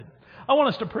I want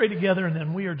us to pray together, and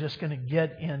then we are just going to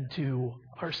get into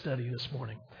our study this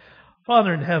morning.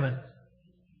 Father in heaven,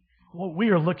 what we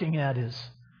are looking at is,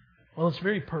 well, it's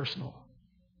very personal.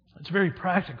 It's very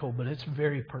practical, but it's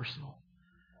very personal.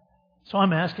 So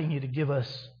I'm asking you to give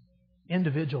us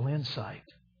individual insight.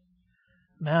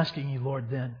 I'm asking you, Lord,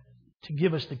 then, to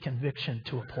give us the conviction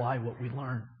to apply what we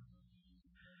learn.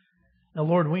 Now,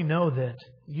 Lord, we know that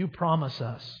you promise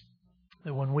us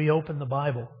that when we open the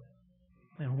Bible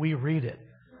and we read it,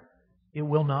 it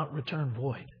will not return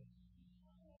void.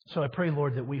 So I pray,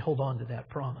 Lord, that we hold on to that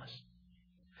promise.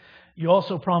 You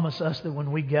also promise us that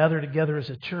when we gather together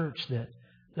as a church, that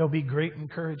there'll be great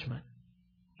encouragement.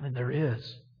 And there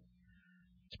is.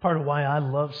 It's part of why I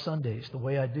love Sundays the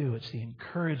way I do. It's the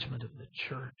encouragement of the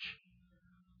church.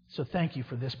 So thank you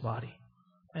for this body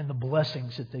and the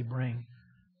blessings that they bring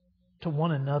to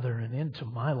one another and into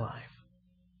my life.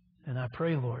 And I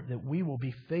pray, Lord, that we will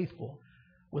be faithful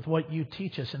with what you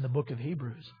teach us in the book of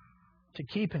Hebrews to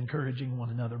keep encouraging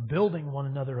one another, building one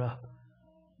another up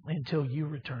until you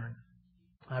return.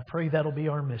 I pray that'll be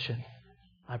our mission.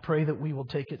 I pray that we will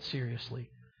take it seriously.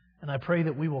 And I pray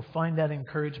that we will find that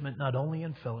encouragement not only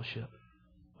in fellowship,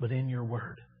 but in your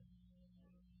word.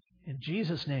 In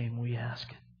Jesus' name we ask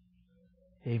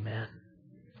it. Amen.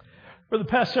 For the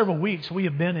past several weeks, we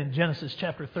have been in Genesis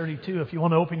chapter 32. If you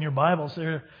want to open your Bibles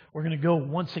there, we're going to go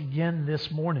once again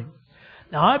this morning.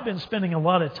 Now, I've been spending a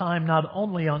lot of time not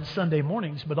only on Sunday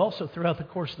mornings, but also throughout the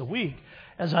course of the week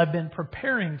as I've been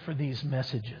preparing for these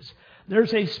messages.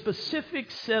 There's a specific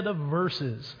set of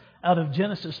verses out of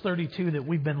Genesis 32 that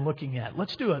we've been looking at.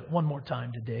 Let's do it one more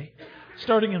time today,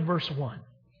 starting in verse 1.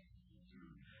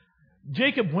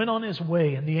 Jacob went on his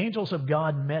way, and the angels of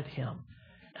God met him.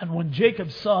 And when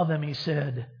Jacob saw them, he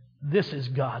said, "This is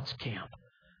God's camp."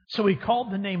 So he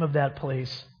called the name of that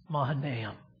place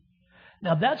Mahanaim.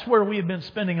 Now that's where we have been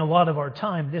spending a lot of our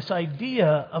time, this idea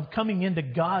of coming into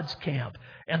God's camp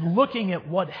and looking at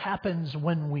what happens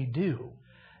when we do.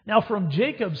 Now from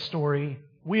Jacob's story,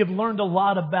 we have learned a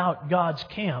lot about God's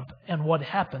camp and what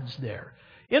happens there.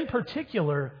 In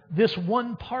particular, this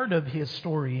one part of his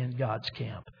story in God's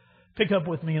camp. Pick up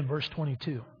with me in verse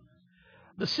 22.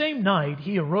 The same night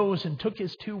he arose and took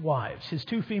his 2 wives, his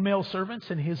 2 female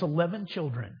servants, and his 11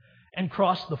 children, and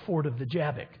crossed the ford of the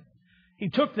Jabbok. He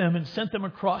took them and sent them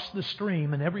across the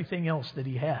stream and everything else that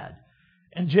he had.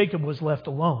 And Jacob was left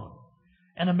alone.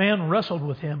 And a man wrestled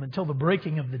with him until the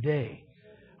breaking of the day.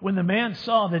 When the man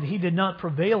saw that he did not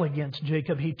prevail against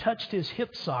Jacob, he touched his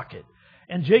hip socket,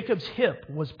 and Jacob's hip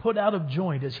was put out of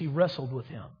joint as he wrestled with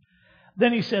him.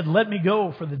 Then he said, "Let me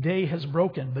go, for the day has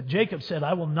broken." But Jacob said,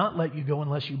 "I will not let you go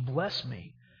unless you bless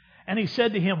me." And he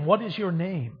said to him, "What is your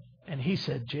name?" And he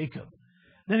said, "Jacob."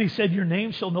 Then he said, "Your name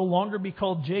shall no longer be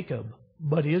called Jacob,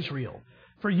 but Israel,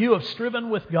 for you have striven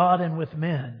with God and with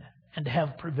men, and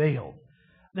have prevailed."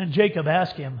 Then Jacob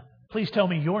asked him, "Please tell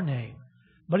me your name."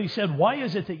 But he said, "Why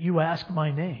is it that you ask my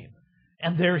name?"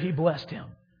 And there he blessed him.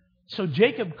 So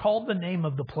Jacob called the name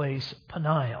of the place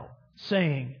Peniel,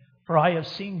 saying, "For I have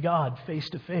seen God face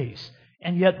to face,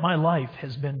 and yet my life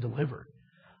has been delivered."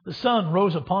 The sun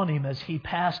rose upon him as he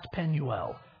passed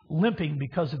Penuel, limping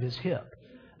because of his hip.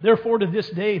 Therefore to this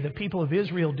day the people of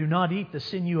Israel do not eat the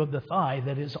sinew of the thigh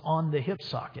that is on the hip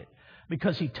socket,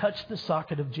 because he touched the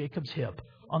socket of Jacob's hip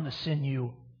on the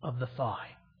sinew of the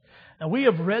thigh. Now we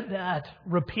have read that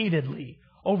repeatedly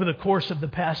over the course of the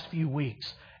past few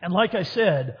weeks. And like I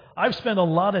said, I've spent a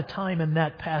lot of time in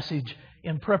that passage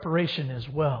in preparation as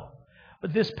well.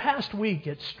 But this past week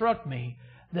it struck me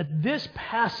that this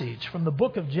passage from the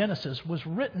book of Genesis was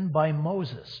written by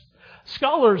Moses.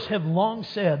 Scholars have long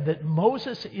said that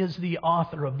Moses is the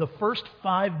author of the first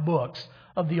 5 books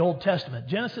of the Old Testament: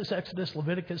 Genesis, Exodus,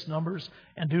 Leviticus, Numbers,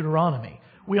 and Deuteronomy.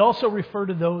 We also refer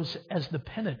to those as the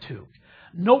Pentateuch.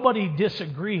 Nobody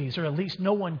disagrees, or at least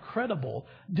no one credible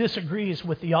disagrees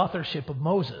with the authorship of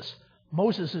Moses.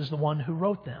 Moses is the one who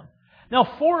wrote them. Now,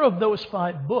 4 of those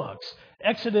 5 books,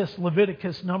 Exodus,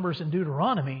 Leviticus, Numbers, and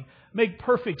Deuteronomy, make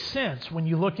perfect sense when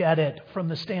you look at it from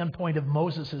the standpoint of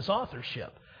Moses'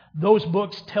 authorship. Those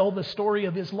books tell the story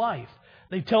of his life.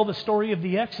 They tell the story of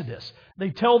the Exodus. They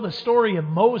tell the story of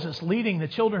Moses leading the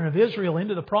children of Israel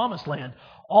into the Promised Land.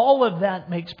 All of that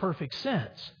makes perfect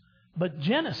sense. But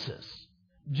Genesis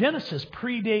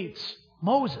predates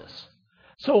Moses.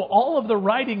 So all of the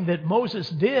writing that Moses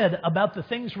did about the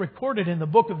things recorded in the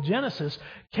book of Genesis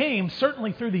came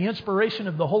certainly through the inspiration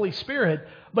of the Holy Spirit,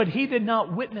 but he did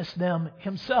not witness them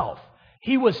himself.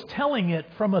 He was telling it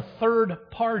from a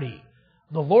third party.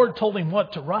 The Lord told him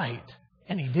what to write,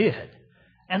 and he did.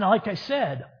 And like I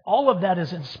said, all of that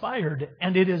is inspired,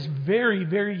 and it is very,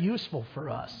 very useful for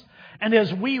us. And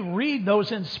as we read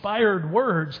those inspired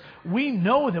words, we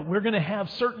know that we're going to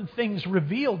have certain things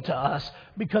revealed to us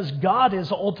because God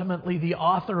is ultimately the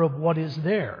author of what is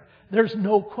there. There's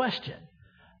no question.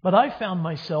 But I found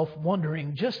myself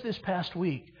wondering just this past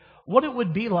week what it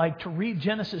would be like to read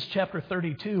Genesis chapter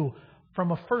 32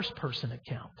 from a first-person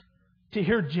account, to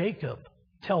hear Jacob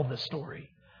tell the story.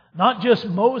 Not just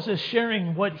Moses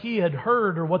sharing what he had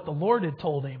heard or what the Lord had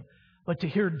told him, but to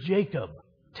hear Jacob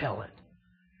tell it.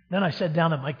 Then I sat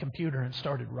down at my computer and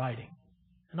started writing.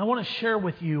 And I want to share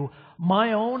with you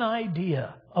my own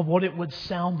idea of what it would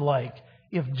sound like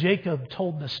if Jacob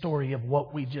told the story of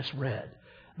what we just read.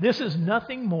 This is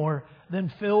nothing more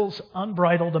than Phil's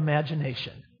unbridled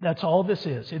imagination. That's all this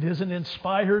is. It isn't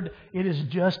inspired. It is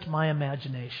just my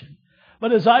imagination.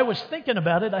 But as I was thinking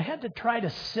about it, I had to try to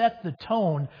set the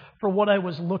tone for what I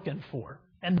was looking for.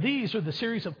 And these are the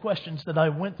series of questions that I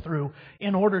went through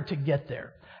in order to get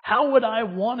there. How would I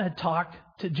want to talk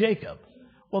to Jacob?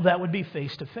 Well, that would be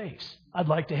face to face. I'd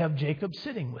like to have Jacob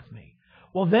sitting with me.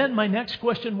 Well, then my next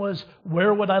question was,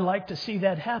 where would I like to see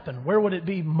that happen? Where would it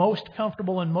be most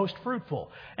comfortable and most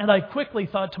fruitful? And I quickly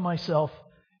thought to myself,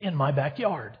 in my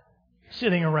backyard,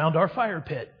 sitting around our fire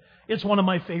pit. It's one of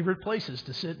my favorite places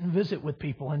to sit and visit with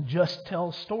people and just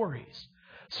tell stories.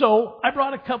 So I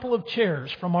brought a couple of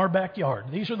chairs from our backyard.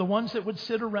 These are the ones that would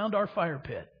sit around our fire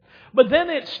pit. But then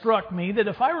it struck me that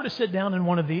if I were to sit down in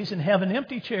one of these and have an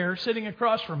empty chair sitting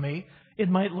across from me, it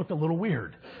might look a little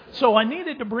weird. So I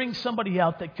needed to bring somebody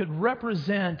out that could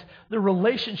represent the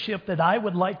relationship that I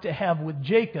would like to have with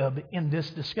Jacob in this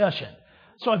discussion.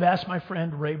 So I've asked my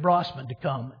friend Ray Brossman to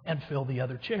come and fill the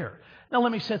other chair. Now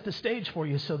let me set the stage for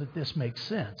you so that this makes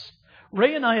sense.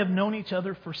 Ray and I have known each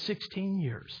other for 16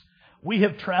 years. We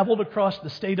have traveled across the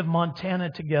state of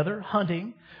Montana together,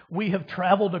 hunting. We have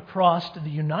traveled across to the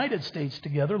United States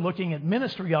together, looking at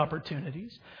ministry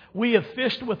opportunities. We have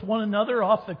fished with one another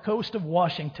off the coast of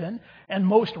Washington. And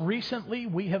most recently,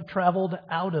 we have traveled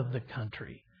out of the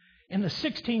country. In the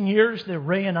 16 years that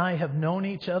Ray and I have known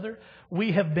each other,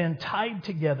 we have been tied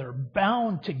together,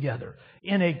 bound together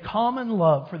in a common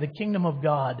love for the kingdom of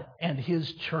God and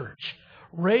His church.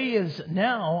 Ray is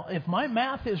now, if my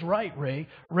math is right, Ray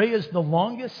is the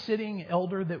longest sitting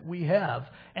elder that we have.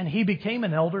 And he became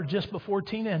an elder just before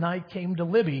Tina and I came to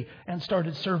Libby and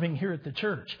started serving here at the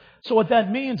church. So what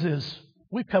that means is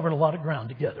we've covered a lot of ground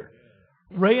together.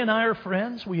 Ray and I are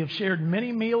friends. We have shared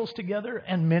many meals together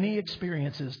and many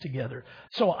experiences together.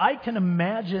 So I can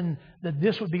imagine that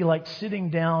this would be like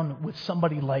sitting down with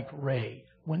somebody like Ray.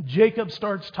 When Jacob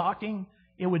starts talking,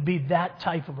 it would be that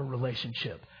type of a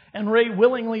relationship. And Ray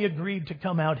willingly agreed to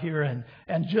come out here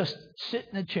and just sit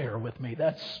in a chair with me.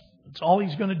 That's all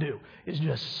he's going to do, is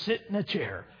just sit in a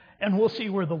chair. And we'll see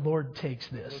where the Lord takes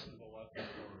this.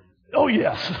 Oh,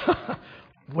 yes.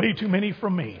 Way too many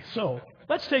from me. So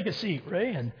let's take a seat,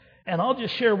 Ray, and I'll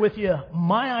just share with you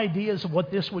my ideas of what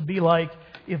this would be like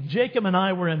if Jacob and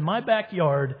I were in my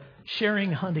backyard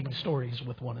sharing hunting stories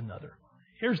with one another.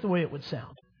 Here's the way it would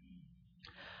sound.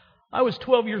 I was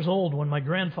 12 years old when my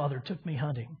grandfather took me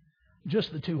hunting.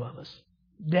 Just the two of us.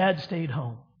 Dad stayed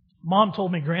home. Mom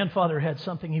told me grandfather had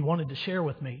something he wanted to share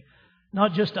with me.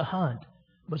 Not just a hunt,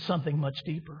 but something much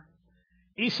deeper.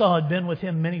 Esau had been with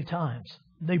him many times.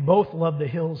 They both loved the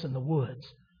hills and the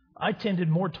woods. I tended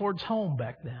more towards home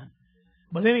back then.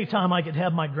 But any time I could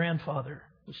have my grandfather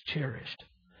was cherished.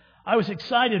 I was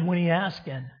excited when he asked,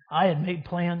 and I had made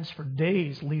plans for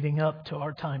days leading up to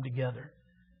our time together.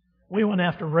 We went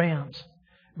after rams.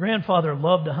 Grandfather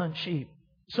loved to hunt sheep.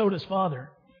 So does Father.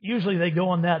 Usually they go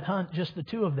on that hunt, just the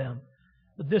two of them.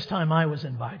 But this time I was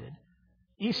invited.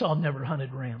 Esau never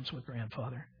hunted rams with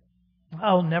Grandfather.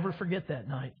 I'll never forget that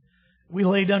night. We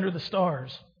laid under the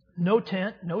stars. No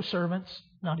tent, no servants,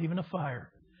 not even a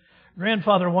fire.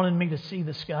 Grandfather wanted me to see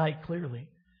the sky clearly.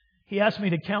 He asked me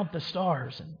to count the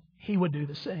stars, and he would do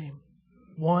the same.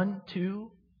 1,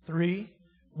 2, 3,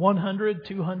 100,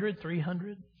 200,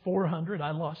 300, 400.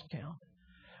 I lost count.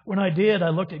 When I did, I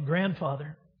looked at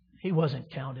Grandfather. He wasn't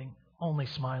counting, only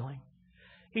smiling.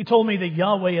 He told me that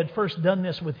Yahweh had first done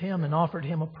this with him and offered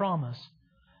him a promise.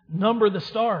 Number the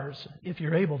stars if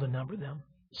you're able to number them.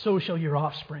 So shall your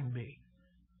offspring be.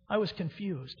 I was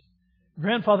confused.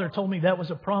 Grandfather told me that was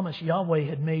a promise Yahweh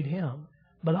had made him,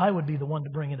 but I would be the one to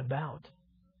bring it about.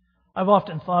 I've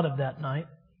often thought of that night.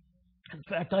 In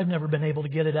fact, I've never been able to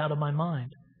get it out of my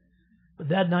mind. But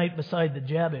that night beside the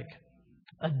Jabbok,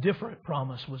 a different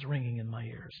promise was ringing in my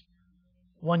ears.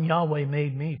 One Yahweh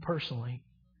made me personally.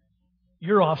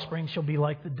 Your offspring shall be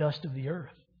like the dust of the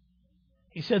earth.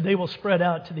 He said they will spread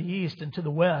out to the east and to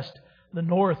the west, the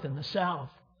north and the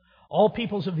south. All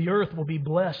peoples of the earth will be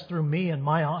blessed through me and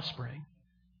my offspring.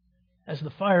 As the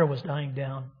fire was dying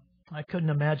down, I couldn't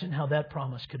imagine how that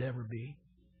promise could ever be.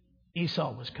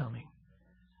 Esau was coming.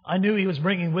 I knew he was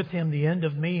bringing with him the end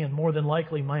of me and more than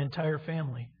likely my entire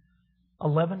family.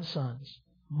 11 sons,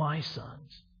 my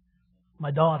sons.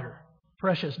 My daughter,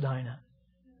 precious Dinah.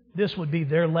 This would be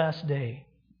their last day,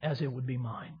 as it would be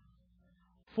mine.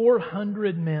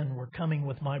 400 men were coming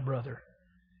with my brother.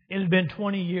 It had been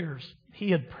 20 years.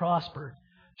 He had prospered.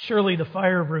 Surely the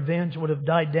fire of revenge would have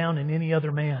died down in any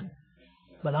other man.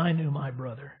 But I knew my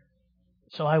brother.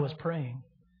 So I was praying.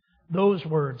 Those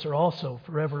words are also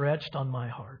forever etched on my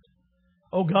heart.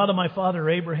 O God of my father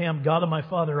Abraham, God of my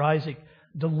father Isaac,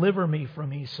 deliver me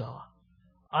from Esau.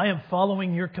 I am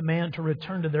following your command to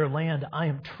return to their land. I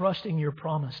am trusting your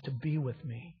promise to be with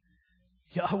me.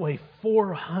 Yahweh,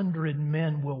 400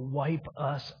 men will wipe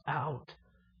us out.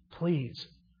 Please,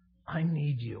 I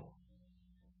need you.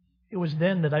 It was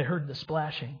then that I heard the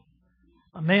splashing.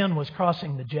 A man was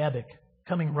crossing the Jabbok,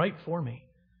 coming right for me.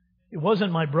 It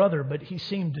wasn't my brother, but he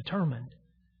seemed determined.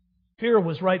 Fear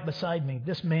was right beside me.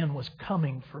 This man was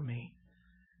coming for me.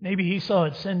 Maybe Esau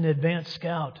had sent an advance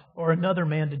scout or another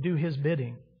man to do his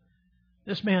bidding.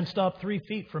 This man stopped 3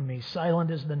 feet from me,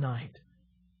 silent as the night.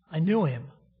 I knew him,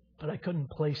 but I couldn't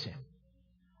place him.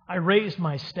 I raised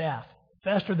my staff.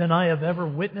 Faster than I have ever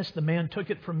witnessed, the man took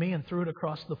it from me and threw it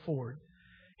across the ford.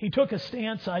 He took a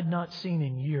stance I'd not seen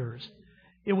in years.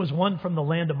 It was one from the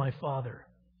land of my father.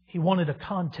 He wanted a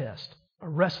contest, a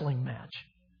wrestling match,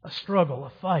 a struggle,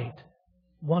 a fight,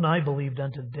 one I believed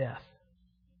unto death.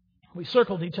 We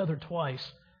circled each other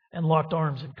twice and locked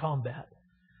arms in combat.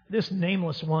 This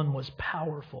nameless one was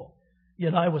powerful,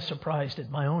 yet I was surprised at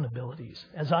my own abilities,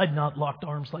 as I'd not locked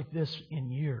arms like this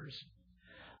in years.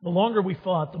 The longer we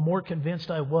fought, the more convinced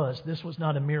I was this was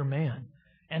not a mere man,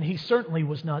 and he certainly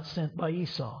was not sent by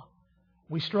Esau.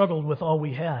 We struggled with all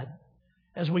we had.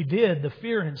 As we did, the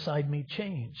fear inside me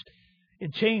changed.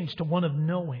 It changed to one of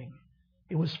knowing.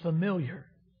 It was familiar,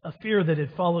 a fear that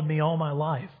had followed me all my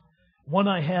life, one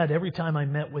I had every time I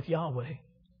met with Yahweh.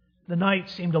 The night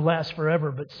seemed to last forever,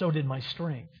 but so did my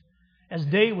strength. As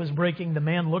day was breaking, the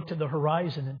man looked to the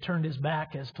horizon and turned his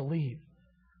back as to leave.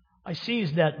 I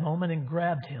seized that moment and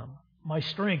grabbed him, my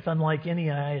strength unlike any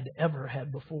I had ever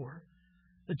had before.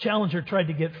 The challenger tried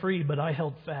to get free, but I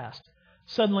held fast.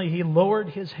 Suddenly he lowered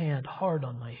his hand hard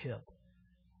on my hip.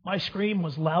 My scream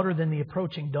was louder than the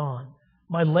approaching dawn.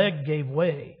 My leg gave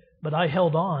way, but I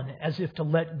held on as if to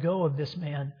let go of this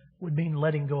man would mean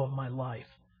letting go of my life.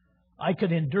 I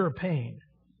could endure pain.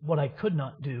 What I could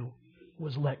not do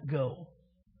was let go.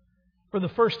 For the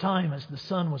first time, as the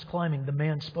sun was climbing, the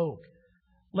man spoke.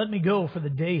 Let me go, for the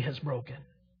day has broken.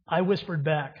 I whispered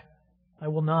back, I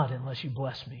will not unless you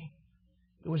bless me.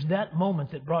 It was that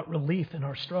moment that brought relief in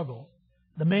our struggle.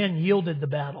 The man yielded the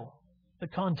battle. The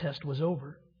contest was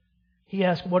over. He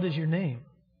asked, what is your name?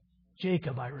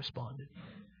 Jacob, I responded.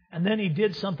 And then he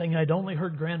did something I'd only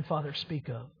heard grandfather speak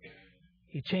of.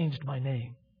 He changed my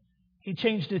name. He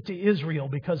changed it to Israel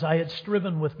because I had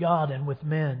striven with God and with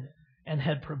men and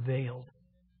had prevailed.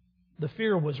 The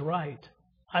fear was right.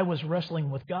 I was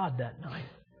wrestling with God that night.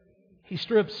 He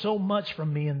stripped so much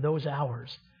from me in those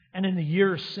hours and in the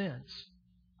years since.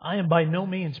 I am by no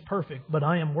means perfect, but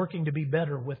I am working to be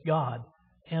better with God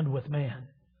and with man.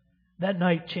 That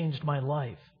night changed my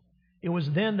life. It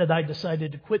was then that I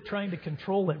decided to quit trying to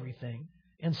control everything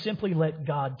and simply let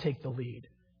God take the lead.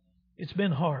 It's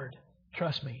been hard,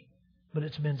 trust me, but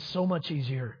it's been so much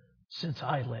easier since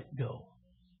I let go.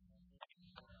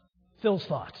 Phil's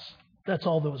thoughts, that's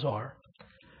all those are.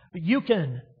 But you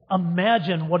can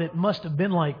imagine what it must have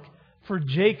been like for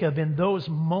Jacob in those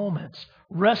moments,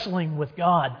 wrestling with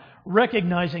God,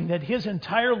 recognizing that his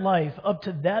entire life up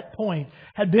to that point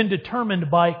had been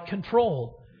determined by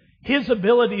control. His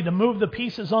ability to move the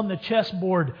pieces on the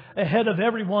chessboard ahead of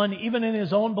everyone, even in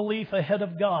his own belief ahead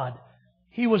of God.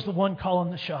 He was the one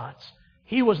calling the shots.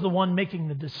 He was the one making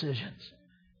the decisions.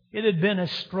 It had been a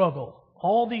struggle.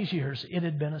 All these years, it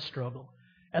had been a struggle.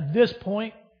 At this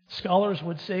point, scholars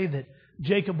would say that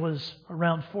Jacob was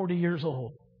around 40 years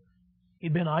old.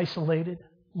 He'd been isolated,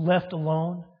 left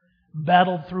alone,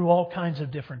 battled through all kinds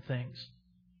of different things.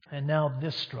 And now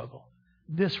this struggle,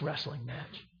 this wrestling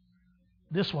match.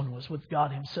 This one was with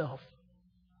God Himself.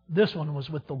 This one was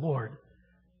with the Lord.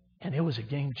 And it was a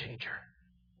game changer.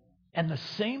 And the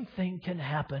same thing can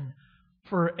happen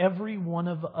for every one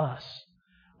of us.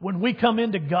 When we come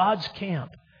into God's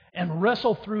camp and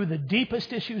wrestle through the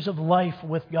deepest issues of life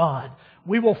with God,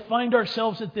 we will find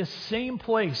ourselves at this same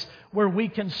place where we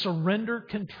can surrender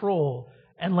control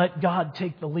and let God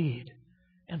take the lead.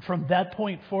 And from that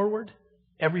point forward,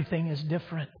 everything is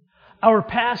different. Our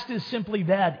past is simply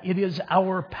that. It is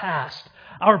our past.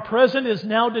 Our present is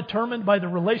now determined by the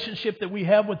relationship that we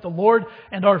have with the Lord,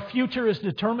 and our future is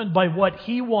determined by what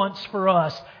He wants for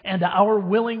us and our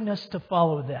willingness to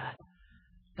follow that.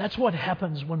 That's what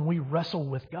happens when we wrestle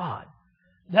with God.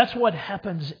 That's what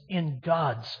happens in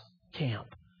God's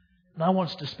camp. And I want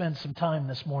us to spend some time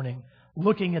this morning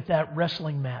looking at that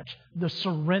wrestling match, the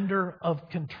surrender of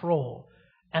control,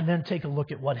 and then take a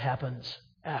look at what happens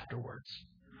afterwards.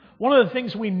 One of the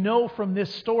things we know from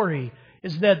this story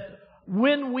is that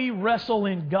when we wrestle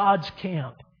in God's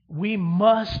camp, we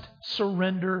must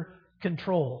surrender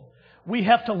control. We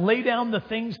have to lay down the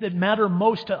things that matter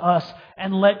most to us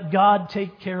and let God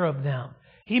take care of them.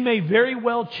 He may very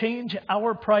well change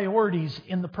our priorities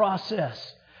in the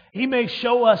process. He may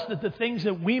show us that the things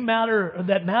that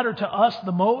matter to us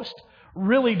the most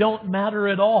really don't matter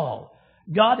at all.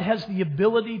 God has the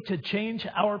ability to change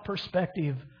our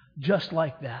perspective just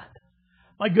like that.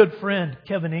 My good friend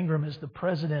Kevin Ingram is the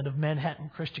president of Manhattan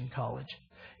Christian College.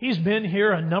 He's been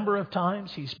here a number of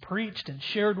times. He's preached and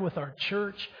shared with our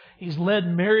church. He's led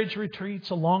marriage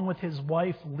retreats along with his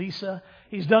wife, Lisa.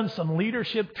 He's done some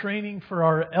leadership training for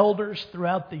our elders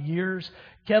throughout the years.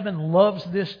 Kevin loves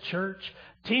this church.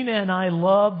 Tina and I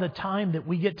love the time that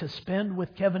we get to spend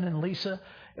with Kevin and Lisa.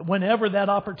 Whenever that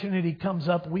opportunity comes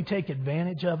up, we take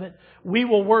advantage of it. We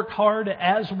will work hard,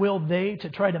 as will they, to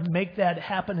try to make that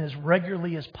happen as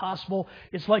regularly as possible.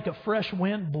 It's like a fresh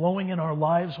wind blowing in our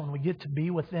lives when we get to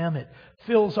be with them. It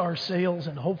fills our sails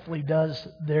and hopefully does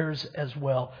theirs as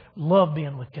well. Love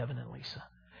being with Kevin and Lisa.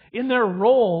 In their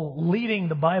role leading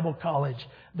the Bible college,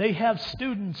 they have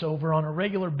students over on a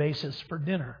regular basis for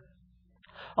dinner.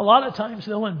 A lot of times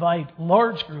they'll invite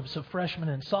large groups of freshmen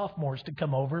and sophomores to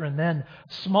come over, and then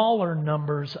smaller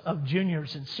numbers of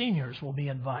juniors and seniors will be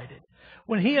invited.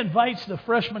 When he invites the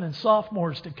freshmen and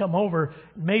sophomores to come over,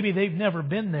 maybe they've never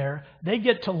been there, they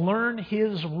get to learn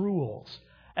his rules.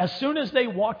 As soon as they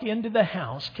walk into the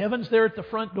house, Kevin's there at the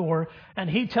front door, and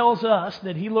he tells us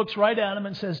that he looks right at them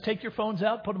and says, "Take your phones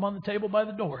out, put them on the table by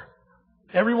the door.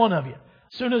 Every one of you."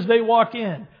 As soon as they walk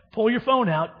in, pull your phone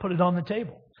out, put it on the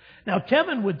table. Now,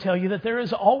 Kevin would tell you that there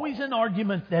is always an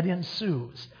argument that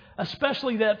ensues,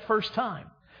 especially that first time.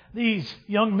 These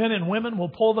young men and women will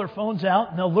pull their phones out,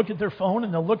 and they'll look at their phone,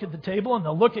 and they'll look at the table, and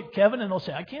they'll look at Kevin, and they'll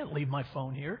say, "I can't leave my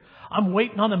phone here. I'm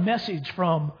waiting on a message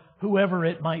from whoever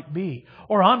it might be."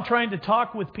 Or I'm trying to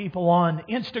talk with people on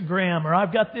Instagram, or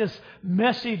I've got this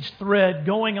message thread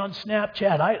going on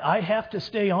Snapchat. I have to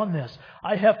stay on this.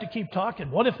 I have to keep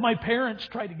talking. What if my parents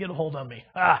try to get a hold of me?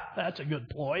 That's a good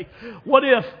ploy. What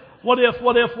if?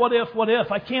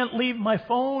 I can't leave my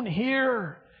phone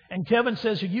here. And Kevin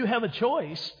says, you have a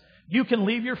choice. You can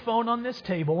leave your phone on this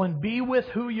table and be with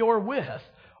who you're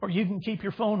with, or you can keep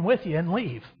your phone with you and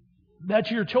leave. That's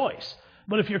your choice.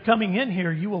 But if you're coming in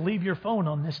here, you will leave your phone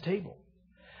on this table.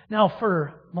 Now,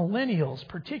 for millennials,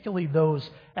 particularly those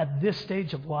at this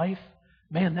stage of life,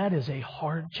 man, that is a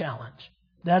hard challenge.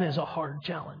 That is a hard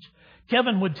challenge.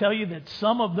 Kevin would tell you that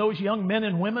some of those young men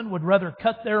and women would rather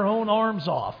cut their own arms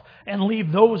off and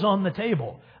leave those on the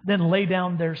table than lay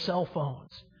down their cell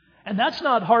phones. And that's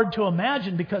not hard to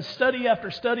imagine, because study after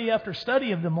study after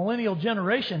study of the millennial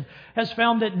generation has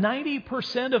found that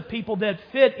 90% of people that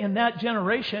fit in that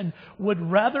generation would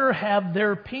rather have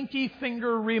their pinky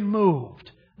finger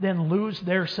removed than lose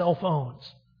their cell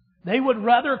phones. They would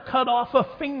rather cut off a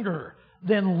finger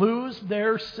than lose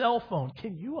their cell phone.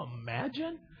 Can you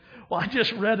imagine? Well, I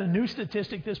just read a new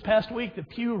statistic this past week. The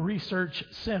Pew Research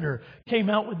Center came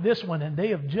out with this one, and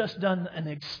they have just done an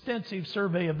extensive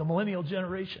survey of the millennial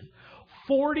generation.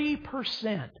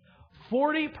 40%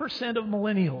 of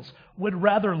millennials would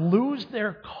rather lose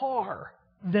their car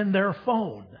than their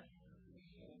phone.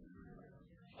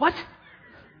 What?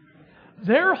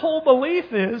 Their whole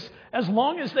belief is, as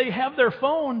long as they have their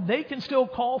phone, they can still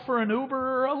call for an Uber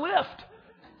or a Lyft.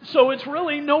 So it's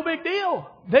really no big deal.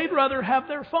 They'd rather have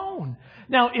their phone.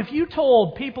 Now, if you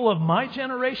told people of my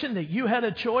generation that you had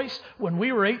a choice when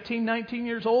we were 18, 19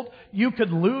 years old, you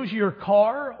could lose your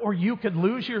car or you could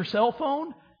lose your cell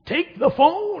phone, take the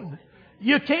phone.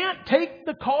 You can't take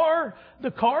the car.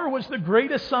 The car was the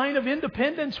greatest sign of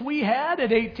independence we had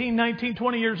at 18, 19,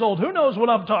 20 years old. Who knows what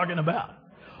I'm talking about?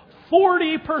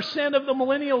 40% of the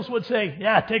millennials would say,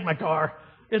 "Yeah, take my car.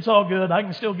 It's all good. I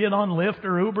can still get on Lyft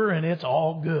or Uber, and it's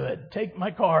all good. Take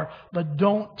my car, but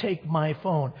don't take my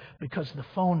phone," because the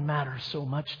phone matters so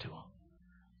much to them.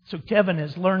 So Kevin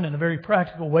has learned in a very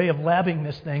practical way of labbing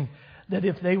this thing that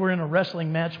if they were in a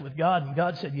wrestling match with God and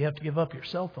God said you have to give up your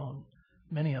cell phone,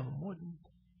 many of them wouldn't.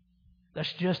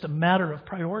 That's just a matter of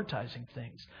prioritizing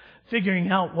things, figuring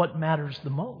out what matters the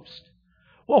most.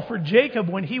 Well, for Jacob,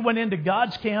 when he went into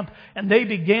God's camp and they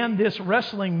began this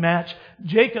wrestling match,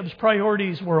 Jacob's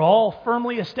priorities were all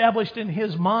firmly established in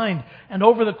his mind. And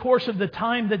over the course of the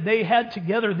time that they had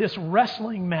together this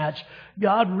wrestling match,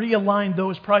 God realigned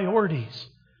those priorities.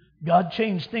 God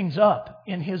changed things up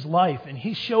in his life, and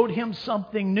He showed him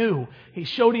something new. He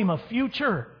showed him a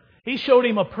future. He showed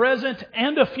him a present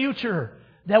and a future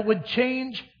that would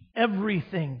change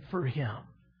everything for him.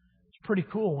 It's pretty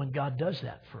cool when God does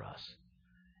that for us.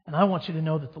 And I want you to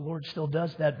know that the Lord still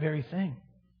does that very thing.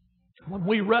 When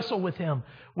we wrestle with Him,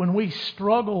 when we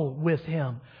struggle with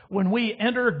Him, when we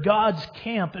enter God's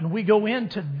camp and we go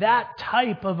into that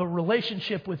type of a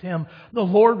relationship with Him, the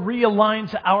Lord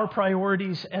realigns our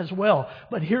priorities as well.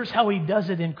 But here's how He does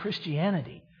it in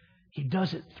Christianity. He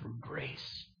does it through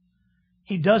grace.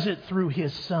 He does it through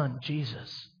His Son,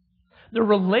 Jesus. The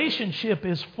relationship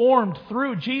is formed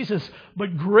through Jesus,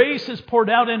 but grace is poured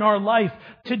out in our life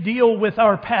to deal with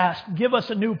our past, give us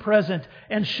a new present,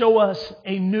 and show us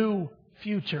a new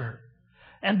future.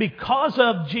 And because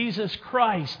of Jesus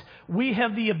Christ, we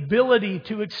have the ability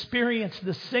to experience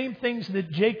the same things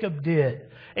that Jacob did.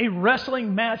 A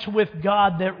wrestling match with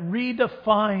God that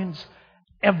redefines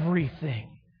everything.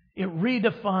 It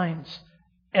redefines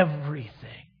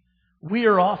everything. We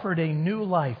are offered a new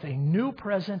life, a new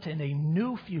present, and a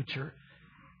new future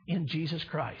in Jesus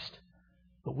Christ.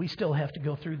 But we still have to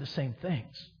go through the same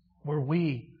things, where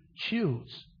we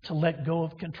choose to let go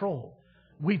of control.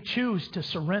 We choose to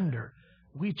surrender.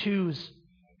 We choose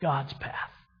God's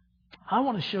path. I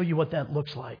want to show you what that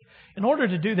looks like. In order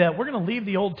to do that, we're going to leave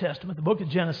the Old Testament, the book of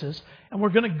Genesis, and we're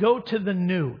going to go to the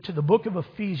New, to the book of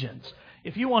Ephesians.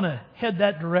 If you want to head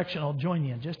that direction, I'll join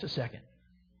you in just a second.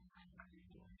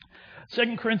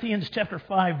 2 Corinthians chapter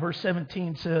 5, verse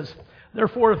 17 says,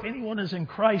 "Therefore, if anyone is in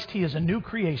Christ, he is a new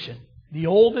creation. The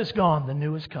old is gone, the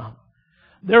new has come.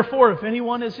 Therefore, if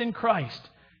anyone is in Christ,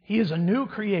 he is a new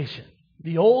creation.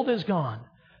 The old is gone,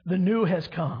 the new has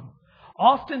come."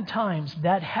 Oftentimes,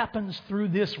 that happens through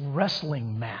this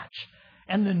wrestling match.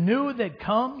 And the new that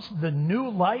comes, the new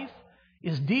life,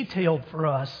 is detailed for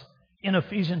us in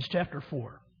Ephesians chapter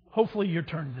 4. Hopefully you're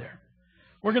turned there.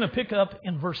 We're going to pick up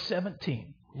in verse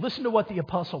 17. Listen to what the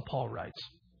Apostle Paul writes.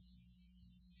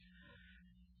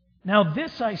 "Now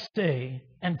this I say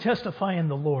and testify in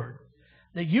the Lord,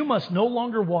 that you must no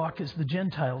longer walk as the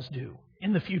Gentiles do,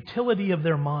 in the futility of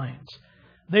their minds.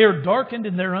 They are darkened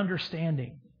in their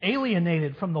understanding,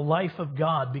 alienated from the life of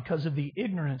God because of the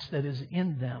ignorance that is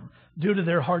in them, due to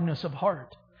their hardness of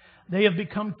heart. They have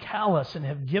become callous and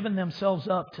have given themselves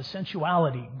up to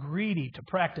sensuality, greedy to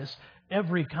practice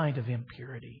every kind of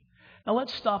impurity." Now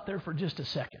let's stop there for just a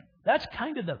second. That's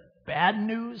kind of the bad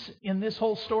news in this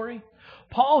whole story.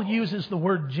 Paul uses the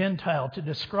word Gentile to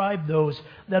describe those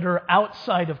that are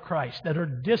outside of Christ, that are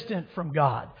distant from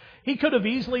God. He could have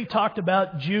easily talked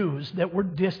about Jews that were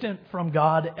distant from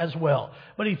God as well.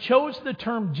 But he chose the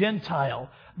term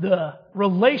Gentile, the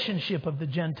relationship of the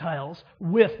Gentiles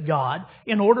with God,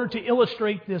 in order to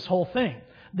illustrate this whole thing.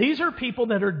 These are people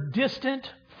that are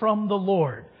distant from the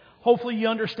Lord. Hopefully you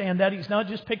understand that. He's not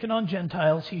just picking on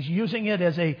Gentiles. He's using it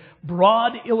as a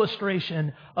broad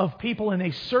illustration of people in a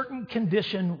certain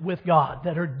condition with God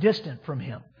that are distant from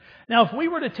Him. Now, if we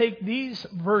were to take these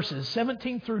verses,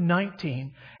 17 through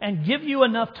 19, and give you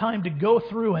enough time to go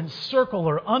through and circle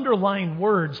or underline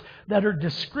words that are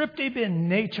descriptive in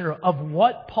nature of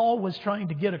what Paul was trying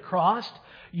to get across,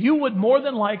 you would more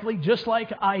than likely, just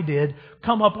like I did,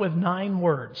 come up with 9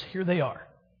 words. Here they are.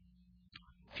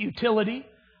 Futility,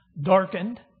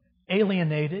 darkened,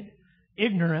 alienated,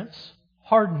 ignorance,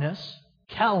 hardness,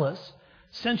 callous,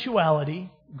 sensuality,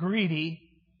 greedy,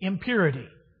 impurity.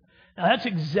 Now that's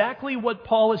exactly what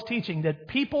Paul is teaching, that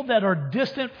people that are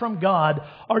distant from God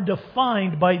are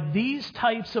defined by these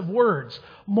types of words.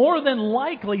 More than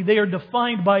likely, they are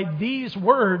defined by these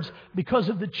words because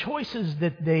of the choices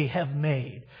that they have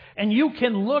made. And you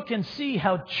can look and see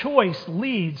how choice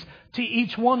leads to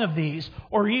each one of these,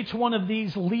 or each one of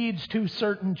these leads to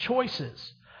certain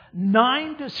choices.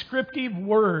 9 descriptive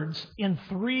words in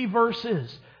 3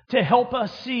 verses to help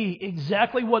us see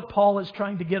exactly what Paul is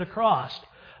trying to get across.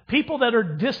 People that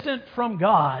are distant from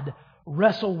God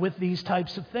wrestle with these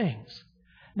types of things.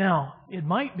 Now, it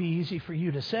might be easy for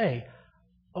you to say,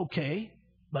 okay,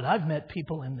 but I've met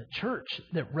people in the church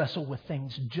that wrestle with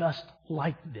things just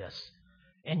like this.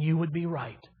 And you would be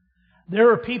right.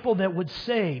 There are people that would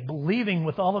say, believing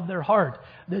with all of their heart,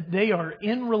 that they are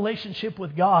in relationship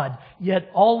with God, yet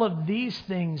all of these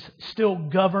things still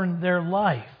govern their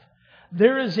life.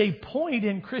 there is a point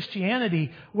in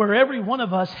Christianity where every one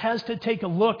of us has to take a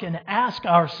look and ask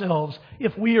ourselves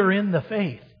if we are in the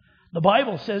faith. The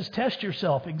Bible says, test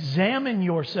yourself, examine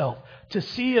yourself to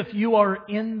see if you are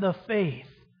in the faith.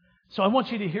 So I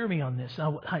want you to hear me on this. I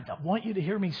want you to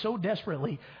hear me so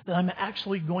desperately that I'm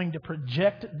actually going to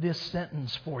project this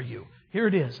sentence for you. Here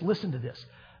it is. Listen to this.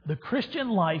 The Christian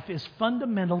life is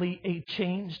fundamentally a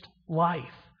changed life.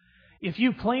 If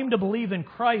you claim to believe in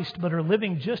Christ but are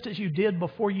living just as you did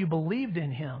before you believed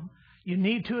in Him, you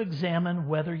need to examine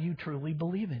whether you truly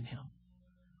believe in Him.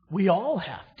 We all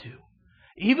have to.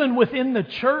 Even within the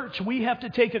church, we have to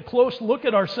take a close look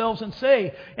at ourselves and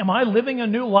say, am I living a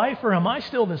new life or am I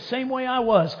still the same way I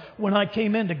was when I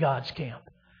came into God's camp?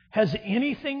 Has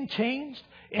anything changed?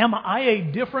 Am I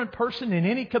a different person in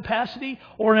any capacity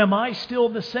or am I still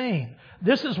the same?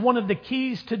 This is one of the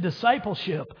keys to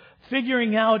discipleship,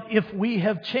 figuring out if we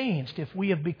have changed, if we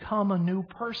have become a new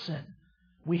person.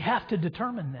 We have to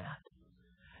determine that.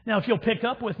 Now, if you'll pick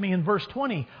up with me in verse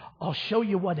 20, I'll show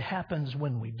you what happens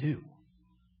when we do.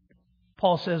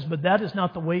 Paul says, but that is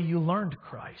not the way you learned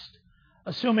Christ,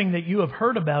 assuming that you have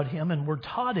heard about Him and were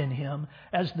taught in Him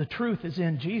as the truth is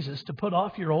in Jesus, to put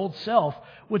off your old self,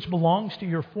 which belongs to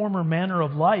your former manner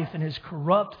of life and is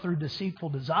corrupt through deceitful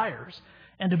desires,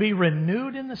 and to be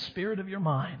renewed in the spirit of your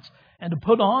minds, and to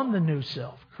put on the new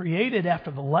self, created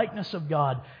after the likeness of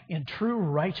God in true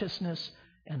righteousness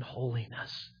and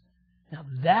holiness. Now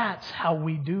that's how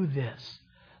we do this.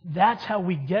 That's how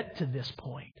we get to this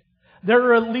point. There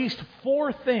are at least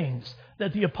 4 things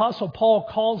that the Apostle Paul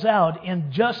calls out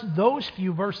in just those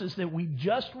few verses that we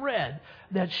just read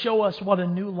that show us what a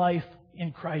new life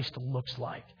in Christ looks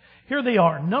like. Here they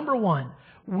are. Number 1,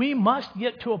 we must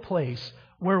get to a place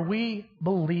where we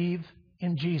believe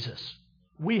in Jesus.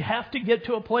 We have to get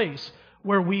to a place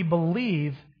where we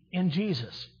believe in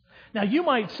Jesus. Now you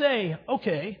might say,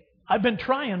 okay, I've been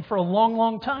trying for a long,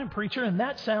 long time, preacher, and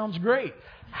that sounds great.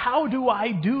 How do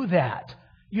I do that?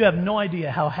 You have no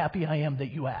idea how happy I am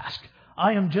that you ask.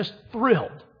 I am just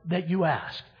thrilled that you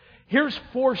ask. Here's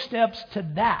 4 steps to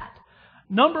that.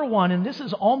 Number 1, and this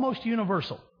is almost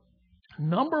universal.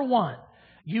 Number 1,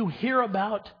 you hear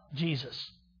about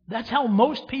Jesus. That's how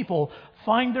most people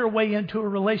find their way into a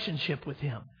relationship with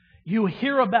Him. You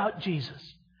hear about Jesus.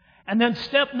 And then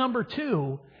step number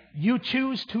 2, you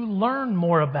choose to learn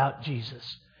more about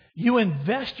Jesus. You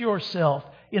invest yourself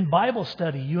in Bible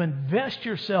study. You invest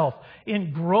yourself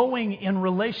in growing in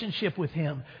relationship with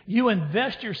Him. You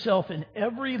invest yourself in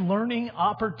every learning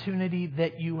opportunity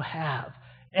that you have.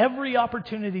 Every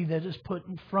opportunity that is put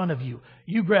in front of you.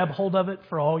 You grab hold of it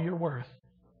for all you're worth.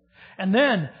 And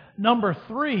then, number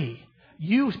 3,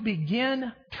 you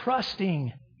begin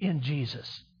trusting in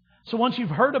Jesus. So once you've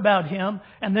heard about Him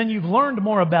and then you've learned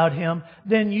more about Him,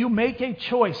 then you make a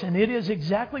choice, and it is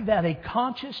exactly that, a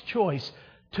conscious choice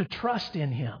to trust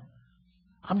in Him.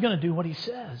 I'm going to do what He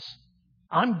says.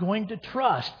 I'm going to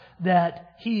trust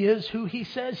that He is who He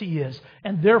says He is,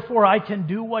 and therefore I can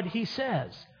do what He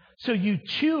says. So you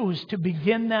choose to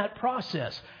begin that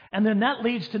process. And then that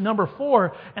leads to number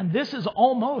 4, and this is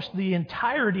almost the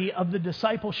entirety of the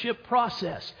discipleship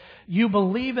process. You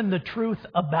believe in the truth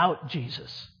about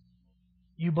Jesus.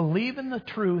 You believe in the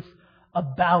truth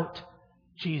about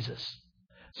Jesus.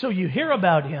 So you hear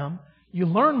about Him, you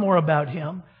learn more about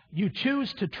Him, you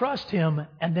choose to trust Him,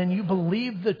 and then you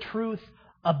believe the truth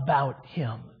about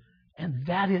Him. And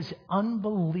that is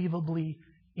unbelievably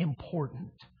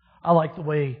important. I like the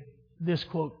way this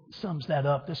quote sums that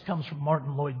up. This comes from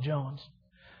Martin Lloyd-Jones.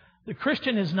 The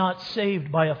Christian is not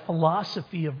saved by a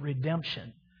philosophy of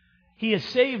redemption. He is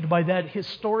saved by that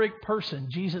historic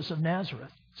person, Jesus of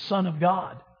Nazareth, Son of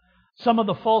God. Some of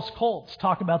the false cults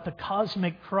talk about the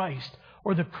cosmic Christ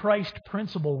or the Christ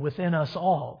principle within us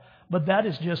all, but that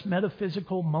is just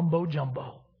metaphysical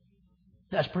mumbo-jumbo.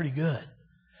 That's pretty good.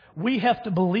 We have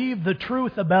to believe the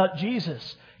truth about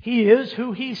Jesus. He is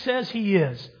who He says He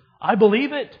is. I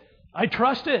believe it. I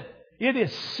trust it. It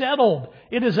is settled.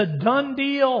 It is a done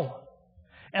deal.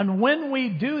 And when we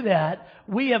do that,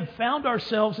 we have found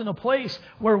ourselves in a place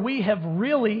where we have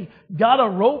really got a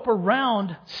rope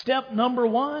around step number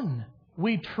 1.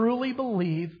 We truly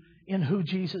believe in who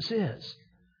Jesus is.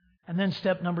 And then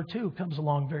step number 2 comes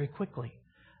along very quickly.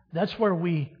 That's where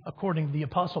we, according to the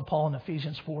Apostle Paul in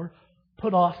Ephesians 4,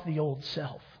 put off the old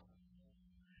self.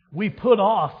 We put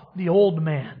off the old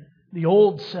man, the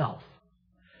old self.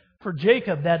 For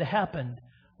Jacob, that happened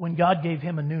when God gave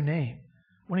him a new name.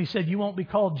 When He said, you won't be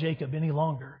called Jacob any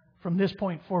longer. From this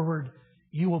point forward,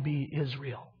 you will be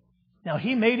Israel. Now,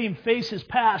 He made him face his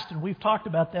past, and we've talked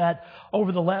about that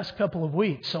over the last couple of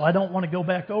weeks, so I don't want to go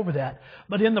back over that.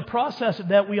 But in the process of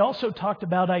that, we also talked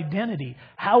about identity,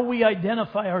 how we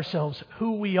identify ourselves,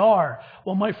 who we are.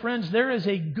 Well, my friends, there is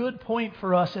a good point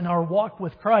for us in our walk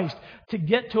with Christ to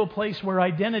get to a place where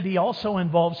identity also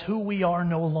involves who we are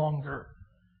no longer.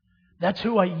 That's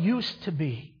who I used to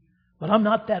be. But I'm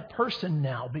not that person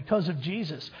now because of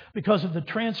Jesus, because of the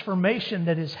transformation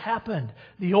that has happened.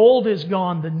 The old is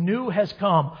gone, the new has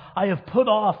come. I have put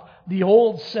off the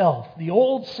old self. The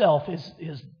old self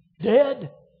is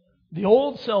dead. The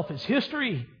old self is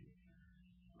history.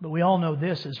 But we all know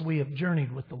this as we have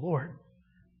journeyed with the Lord.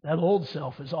 That old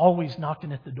self is always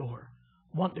knocking at the door,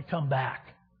 wanting to come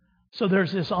back. So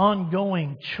there's this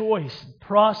ongoing choice,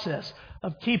 process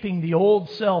of keeping the old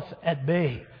self at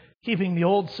bay, keeping the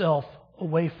old self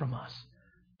away from us.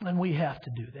 And we have to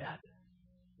do that.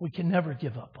 We can never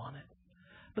give up on it.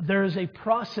 But there is a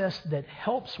process that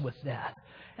helps with that.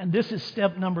 And this is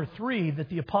step number 3 that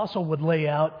the apostle would lay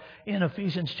out in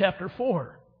Ephesians chapter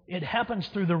 4. It happens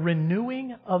through the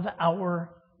renewing of our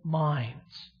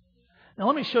minds. Now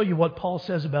let me show you what Paul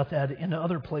says about that in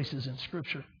other places in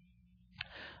Scripture.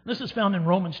 This is found in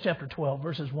Romans chapter 12,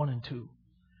 verses 1 and 2.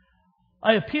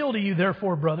 I appeal to you,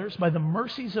 therefore, brothers, by the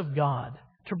mercies of God,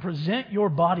 to present your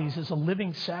bodies as a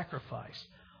living sacrifice,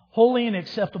 holy and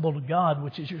acceptable to God,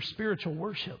 which is your spiritual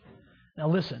worship. Now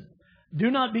listen,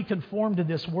 do not be conformed to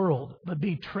this world, but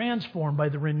be transformed by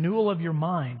the renewal of your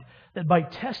mind, that by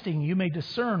testing you may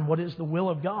discern what is the will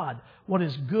of God, what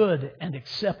is good and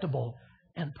acceptable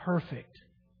and perfect.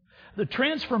 The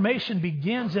transformation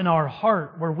begins in our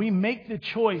heart, where we make the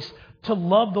choice to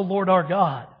love the Lord our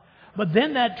God. But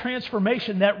then that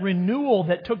transformation, that renewal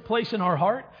that took place in our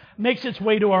heart, makes its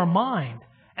way to our mind,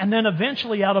 and then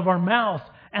eventually out of our mouth,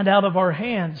 and out of our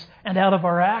hands, and out of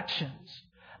our actions.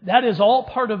 That is all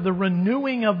part of the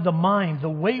renewing of the mind, the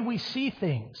way we see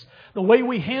things, the way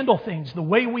we handle things, the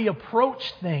way we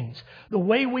approach things, the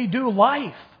way we do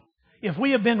life. If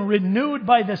we have been renewed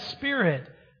by the Spirit,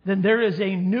 then there is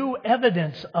a new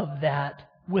evidence of that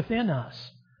within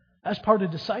us. That's part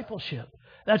of discipleship.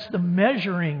 That's the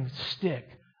measuring stick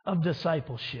of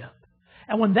discipleship.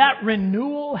 And when that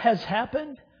renewal has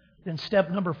happened, then step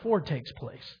number 4 takes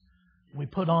place. We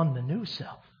put on the new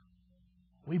self.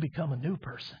 We become a new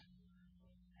person.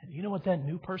 And you know what that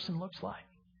new person looks like?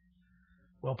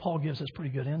 Well, Paul gives us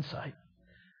pretty good insight.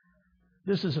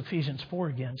 This is Ephesians 4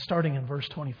 again, starting in verse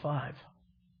 25.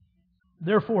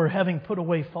 Therefore, having put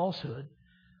away falsehood,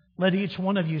 let each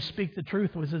one of you speak the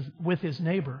truth with his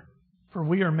neighbor, for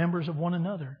we are members of one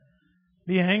another.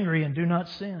 Be angry and do not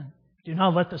sin. Do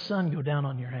not let the sun go down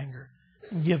on your anger,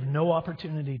 and give no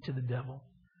opportunity to the devil.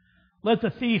 Let the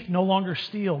thief no longer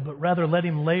steal, but rather let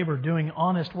him labor, doing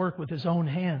honest work with his own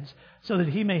hands, so that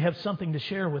he may have something to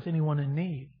share with anyone in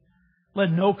need.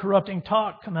 Let no corrupting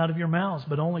talk come out of your mouths,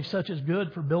 but only such as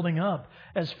good for building up,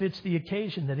 as fits the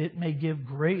occasion, that it may give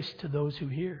grace to those who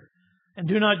hear. And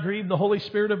do not grieve the Holy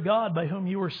Spirit of God, by whom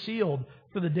you were sealed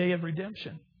for the day of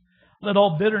redemption. Let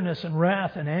all bitterness and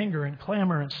wrath and anger and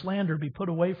clamor and slander be put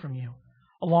away from you,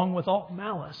 along with all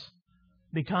malice.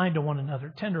 Be kind to one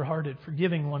another, tender-hearted,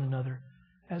 forgiving one another,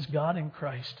 as God in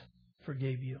Christ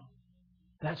forgave you.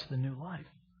 That's the new life.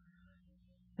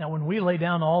 Now, when we lay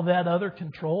down all that other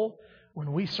control,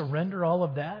 when we surrender all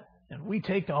of that, and we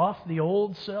take off the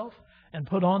old self and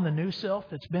put on the new self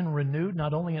that's been renewed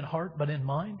not only in heart but in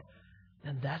mind,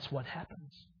 then that's what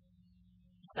happens.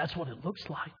 That's what it looks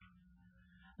like.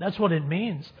 That's what it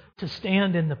means to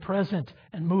stand in the present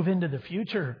and move into the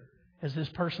future as this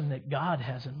person that God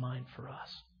has in mind for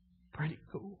us. Pretty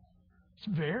cool. It's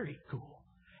very cool.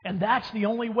 And that's the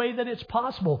only way that it's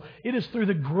possible. It is through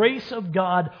the grace of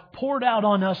God poured out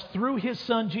on us through His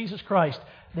Son, Jesus Christ,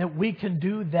 that we can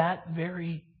do that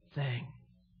very thing.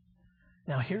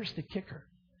 Now, here's the kicker.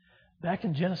 Back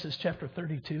in Genesis chapter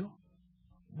 32,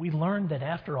 we learned that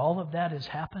after all of that has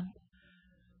happened,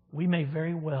 we may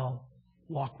very well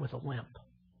walk with a limp.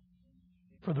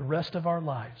 For the rest of our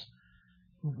lives,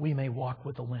 we may walk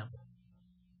with a limp.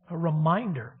 A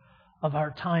reminder of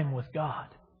our time with God.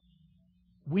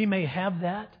 We may have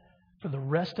that for the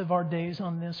rest of our days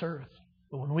on this earth.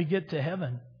 But when we get to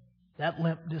heaven, that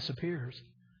limp disappears.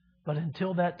 But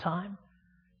until that time,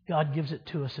 God gives it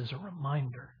to us as a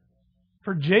reminder.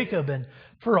 For Jacob and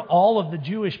for all of the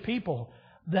Jewish people,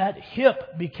 that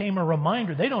hip became a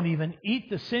reminder. They don't even eat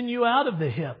the sinew out of the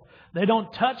hip. They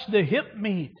don't touch the hip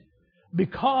meat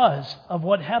because of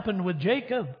what happened with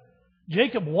Jacob.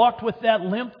 Jacob walked with that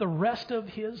limp the rest of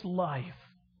his life.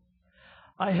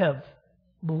 I have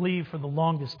believed for the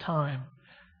longest time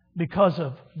because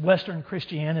of Western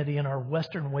Christianity and our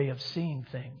Western way of seeing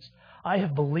things, I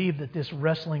have believed that this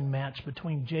wrestling match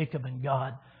between Jacob and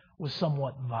God was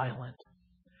somewhat violent.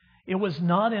 It was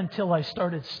not until I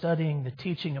started studying the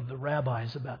teaching of the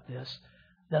rabbis about this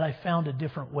that I found a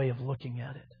different way of looking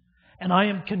at it. And I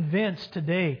am convinced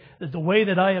today that the way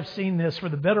that I have seen this for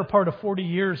the better part of 40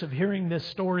 years of hearing this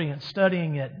story and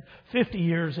studying it, 50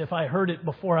 years if I heard it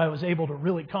before I was able to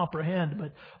really comprehend,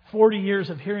 but 40 years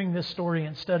of hearing this story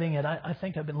and studying it, I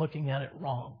think I've been looking at it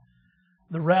wrong.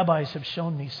 The rabbis have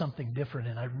shown me something different,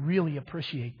 and I really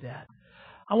appreciate that.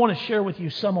 I want to share with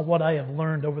you some of what I have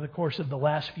learned over the course of the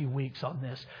last few weeks on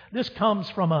this. This comes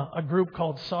from a group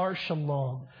called Sar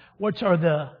Shalom, which are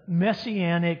the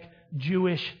Messianic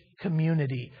Jewish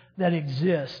community that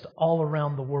exists all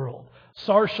around the world.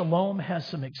 Sar Shalom has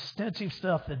some extensive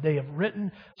stuff that they have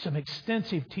written, some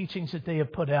extensive teachings that they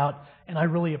have put out, and I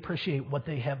really appreciate what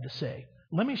they have to say.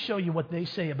 Let me show you what they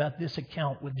say about this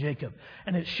account with Jacob.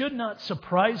 And it should not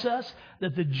surprise us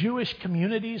that the Jewish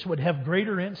communities would have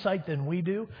greater insight than we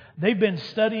do. They've been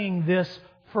studying this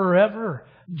forever.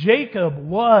 Jacob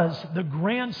was the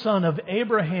grandson of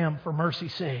Abraham, for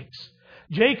mercy's sakes.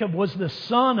 Jacob was the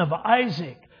son of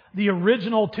Isaac, the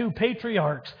original two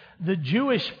patriarchs. The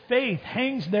Jewish faith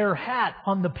hangs their hat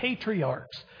on the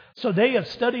patriarchs. So they have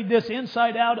studied this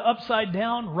inside out, upside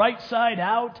down, right side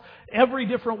out, every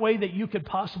different way that you could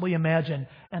possibly imagine.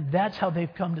 And that's how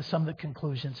they've come to some of the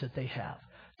conclusions that they have.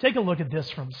 Take a look at this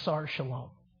from Sar Shalom.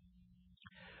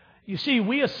 You see,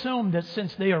 we assume that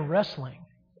since they are wrestling,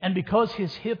 and because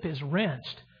his hip is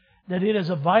wrenched, that it is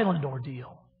a violent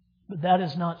ordeal. But that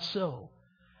is not so.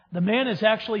 The man is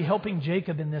actually helping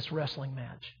Jacob in this wrestling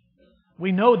match.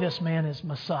 We know this man is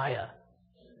Messiah.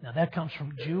 Now that comes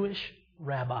from Jewish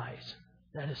rabbis.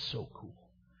 That is so cool.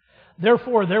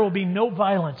 Therefore, there will be no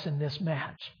violence in this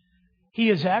match. He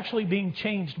is actually being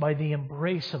changed by the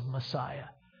embrace of Messiah,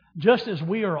 just as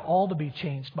we are all to be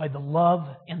changed by the love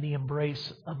and the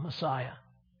embrace of Messiah.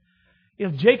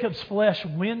 If Jacob's flesh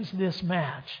wins this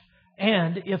match,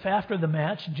 and if after the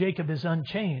match Jacob is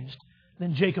unchanged,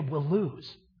 then Jacob will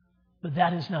lose. But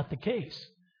that is not the case.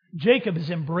 Jacob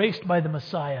is embraced by the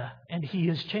Messiah, and he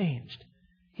is changed.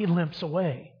 He limps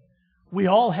away. We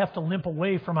all have to limp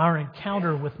away from our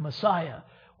encounter with Messiah.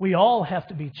 We all have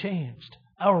to be changed.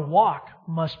 Our walk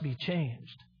must be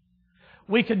changed.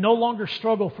 We can no longer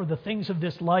struggle for the things of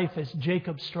this life as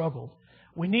Jacob struggled.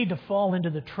 We need to fall into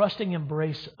the trusting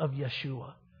embrace of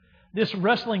Yeshua. This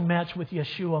wrestling match with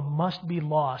Yeshua must be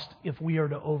lost if we are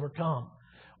to overcome.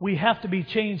 We have to be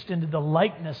changed into the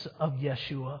likeness of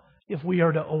Yeshua if we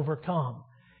are to overcome.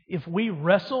 If we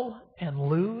wrestle and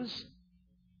lose,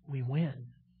 we win.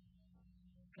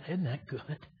 Isn't that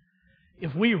good?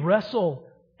 If we wrestle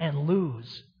and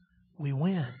lose, we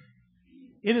win.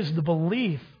 It is the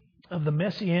belief of the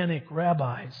Messianic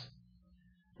rabbis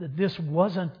that this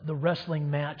wasn't the wrestling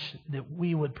match that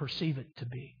we would perceive it to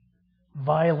be.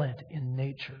 Violent in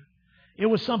nature. It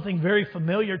was something very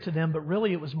familiar to them, but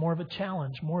really it was more of a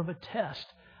challenge, more of a test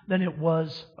than it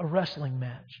was a wrestling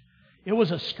match. It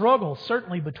was a struggle,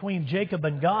 certainly, between Jacob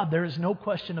and God. There is no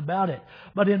question about it.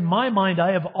 But in my mind,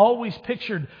 I have always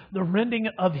pictured the rending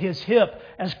of his hip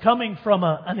as coming from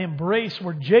an embrace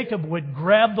where Jacob would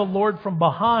grab the Lord from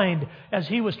behind as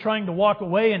he was trying to walk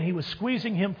away, and he was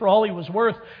squeezing him for all he was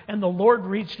worth, and the Lord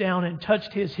reached down and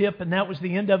touched his hip, and that was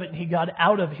the end of it, and he got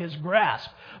out of his grasp.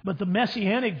 But the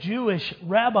Messianic Jewish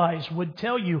rabbis would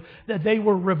tell you that they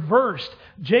were reversed.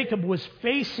 Jacob was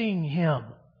facing him,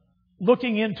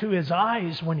 looking into his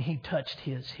eyes when he touched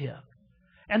his hip.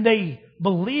 And they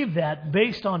believe that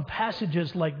based on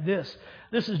passages like this.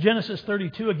 This is Genesis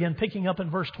 32 again, picking up in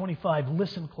verse 25.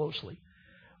 Listen closely.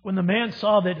 When the man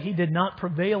saw that he did not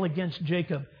prevail against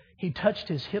Jacob, he touched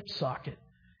his hip socket.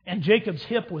 And Jacob's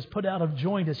hip was put out of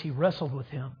joint as he wrestled with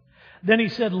him. Then he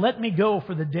said, "Let me go,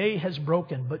 for the day has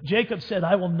broken." But Jacob said,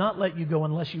 "I will not let you go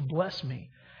unless you bless me."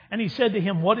 And he said to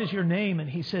him, "What is your name?" And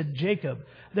he said, "Jacob."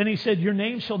 Then he said, "Your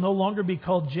name shall no longer be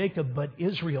called Jacob, but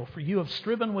Israel, for you have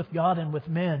striven with God and with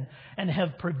men and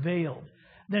have prevailed."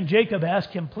 Then Jacob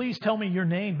asked him, "Please tell me your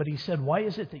name." But he said, "Why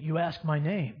is it that you ask my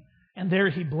name?" And there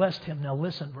he blessed him. Now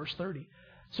listen, verse 30.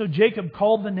 So Jacob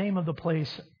called the name of the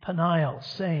place Peniel,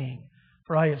 saying,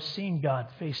 "For I have seen God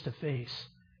face to face,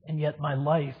 and yet my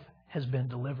life has been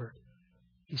delivered."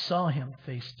 He saw him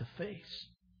face to face.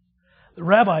 The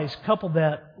rabbis coupled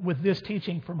that with this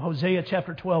teaching from Hosea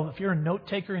chapter 12. If you're a note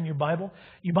taker in your Bible,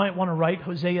 you might want to write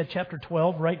Hosea chapter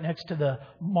 12 right next to the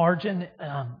margin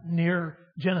near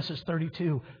Genesis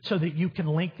 32 so that you can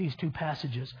link these two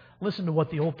passages. Listen to what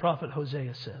the old prophet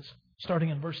Hosea says, starting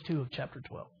in verse 2 of chapter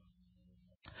 12.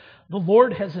 The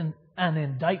Lord has an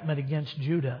indictment against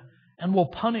Judah and will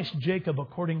punish Jacob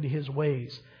according to his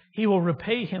ways. He will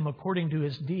repay him according to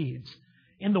his deeds.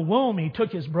 In the womb he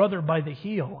took his brother by the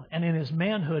heel, and in his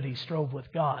manhood he strove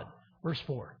with God. Verse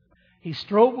 4. He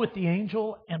strove with the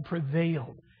angel and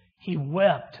prevailed. He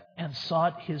wept and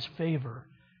sought his favor.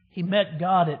 He met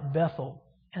God at Bethel,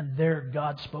 and there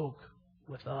God spoke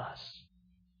with us.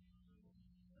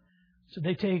 So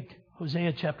they take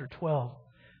Hosea chapter 12.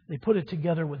 They put it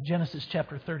together with Genesis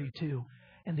chapter 32.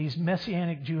 And these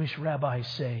Messianic Jewish rabbis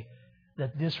say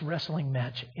that this wrestling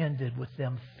match ended with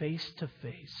them face to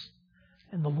face,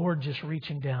 and the Lord just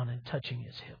reaching down and touching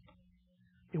his hip.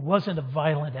 It wasn't a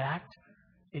violent act.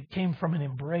 It came from an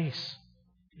embrace.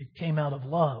 It came out of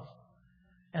love.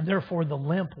 And therefore the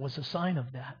limp was a sign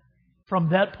of that. From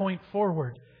that point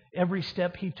forward, every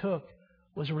step he took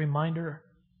was a reminder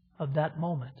of that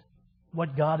moment,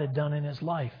 what God had done in his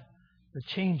life, the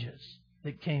changes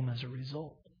that came as a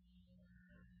result.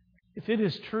 If it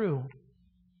is true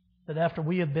that after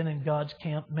we have been in God's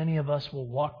camp, many of us will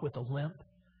walk with a limp,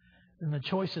 then the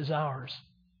choice is ours,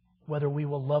 whether we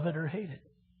will love it or hate it.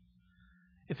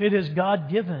 If it is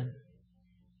God-given,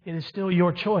 it is still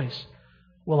your choice.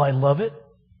 Will I love it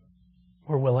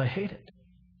or will I hate it?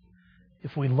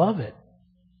 If we love it,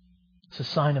 it's a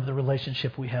sign of the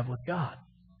relationship we have with God.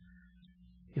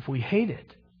 If we hate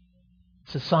it,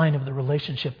 it's a sign of the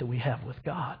relationship that we have with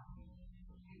God.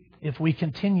 If we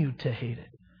continue to hate it,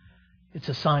 it's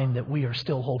a sign that we are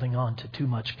still holding on to too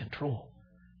much control,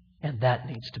 and that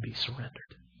needs to be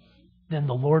surrendered. Then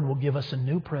the Lord will give us a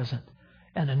new present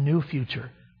and a new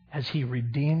future as He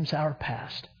redeems our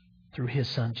past through His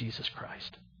Son, Jesus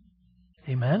Christ.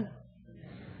 Amen?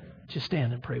 Just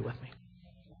stand and pray with me.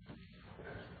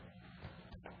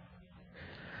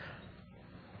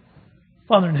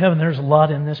 Father in heaven, there's a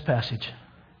lot in this passage.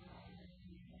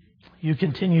 You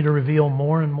continue to reveal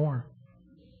more and more.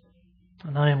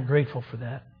 And I am grateful for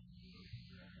that.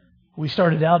 We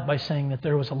started out by saying that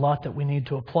there was a lot that we need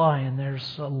to apply, and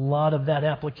there's a lot of that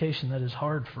application that is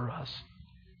hard for us.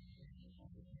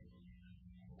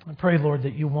 I pray, Lord,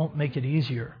 that you won't make it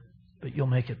easier, but you'll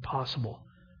make it possible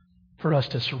for us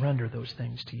to surrender those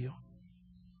things to you.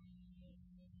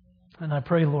 And I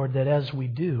pray, Lord, that as we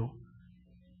do,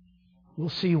 we'll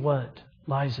see what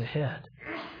lies ahead.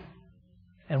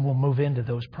 And we'll move into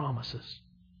those promises,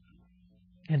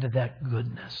 into that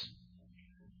goodness.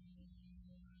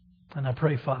 And I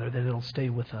pray, Father, that it'll stay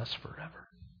with us forever.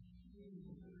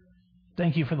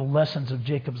 Thank you for the lessons of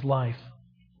Jacob's life.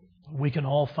 We can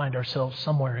all find ourselves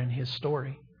somewhere in his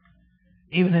story.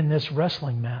 Even in this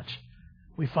wrestling match,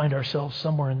 we find ourselves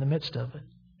somewhere in the midst of it.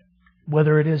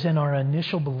 Whether it is in our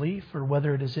initial belief or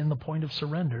whether it is in the point of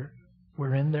surrender,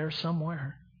 we're in there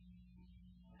somewhere.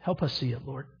 Help us see it,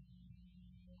 Lord.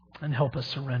 And help us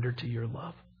surrender to your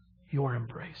love, your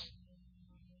embrace.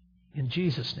 In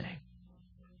Jesus' name,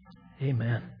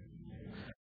 amen.